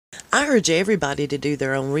I urge everybody to do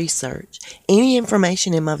their own research. Any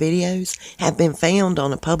information in my videos have been found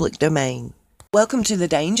on a public domain. Welcome to the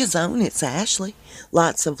Danger Zone. It's Ashley.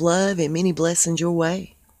 Lots of love and many blessings your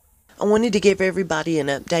way. I wanted to give everybody an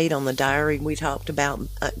update on the diary we talked about,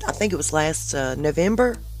 I think it was last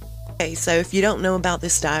November. Okay, so if you don't know about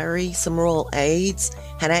this diary, some royal aides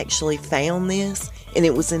had actually found this, and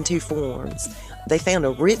it was in two forms. They found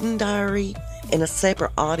a written diary and a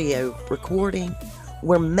separate audio recording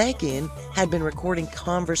where Meghan had been recording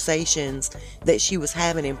conversations that she was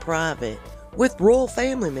having in private with royal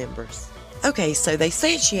family members. Okay, so they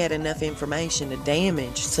said she had enough information to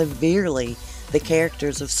damage severely the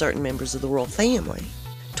characters of certain members of the royal family.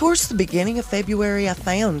 Towards the beginning of February, I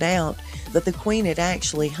found out that the Queen had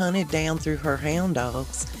actually hunted down through her hound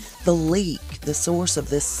dogs the leak, the source of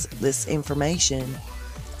this information,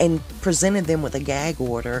 and presented them with a gag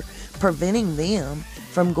order, preventing them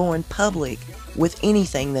from going public with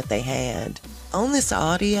anything that they had. On this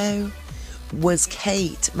audio was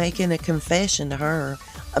Kate making a confession to her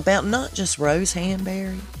about not just Rose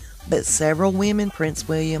Hanbury, but several women Prince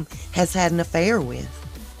William has had an affair with.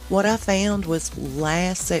 What I found was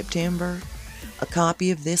last September, a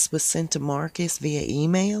copy of this was sent to Marcus via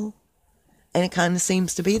email, and it kind of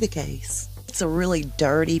seems to be the case. It's a really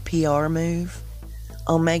dirty PR move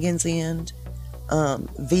on Meghan's end,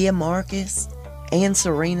 via Marcus and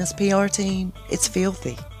Serena's PR team. It's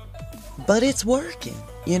filthy, but it's working,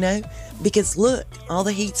 because look, all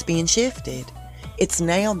the heat's being shifted. It's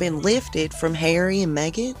now been lifted from Harry and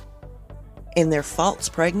Meghan and their false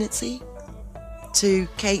pregnancy to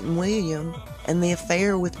Kate and William and the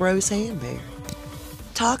affair with Rose Hanbury.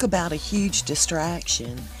 Talk about a huge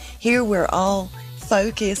distraction. Here we're all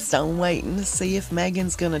focused on waiting to see if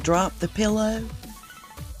Meghan's gonna drop the pillow,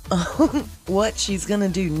 what she's gonna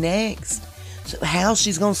do next, how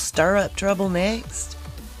she's gonna stir up trouble next.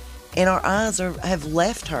 And our eyes have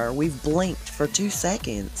left her. We've blinked for 2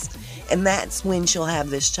 seconds, and that's when she'll have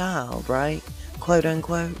this child, right? Quote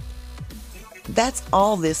unquote. That's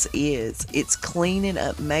all this is. It's cleaning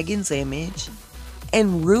up Meghan's image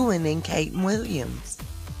and ruining Kate and William's.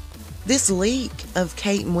 This leak of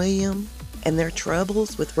Kate and William and their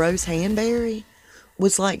troubles with Rose Hanbury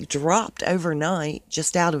was like dropped overnight,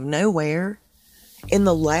 just out of nowhere, in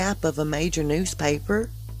the lap of a major newspaper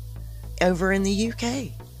over in the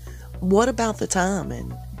UK. What about the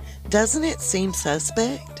timing? Doesn't it seem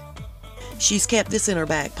suspect? She's kept this in her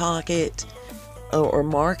back pocket, or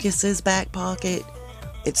Marcus's back pocket.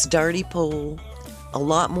 It's dirty pool. A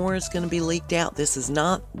lot more is going to be leaked out. This is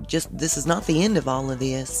not the end of all of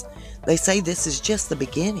this. They say this is just the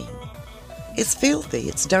beginning. It's filthy,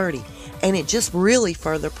 it's dirty, and it just really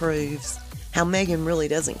further proves how Meghan really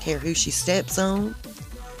doesn't care who she steps on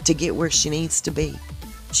to get where she needs to be.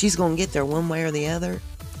 She's going to get there one way or the other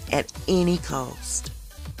at any cost.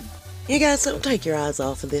 You guys, don't take your eyes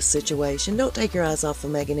off of this situation. Don't take your eyes off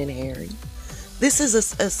of Meghan and Harry. This is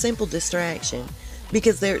a simple distraction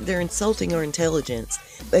because they're insulting our intelligence.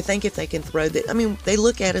 They think if they can throw they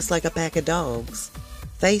look at us like a pack of dogs.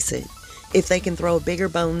 Face it, if they can throw a bigger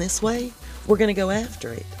bone this way, we're going to go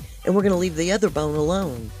after it. And we're going to leave the other bone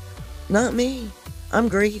alone. Not me. I'm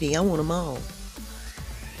greedy. I want them all.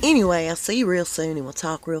 Anyway, I'll see you real soon and we'll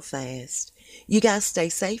talk real fast. You guys stay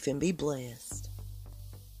safe and be blessed.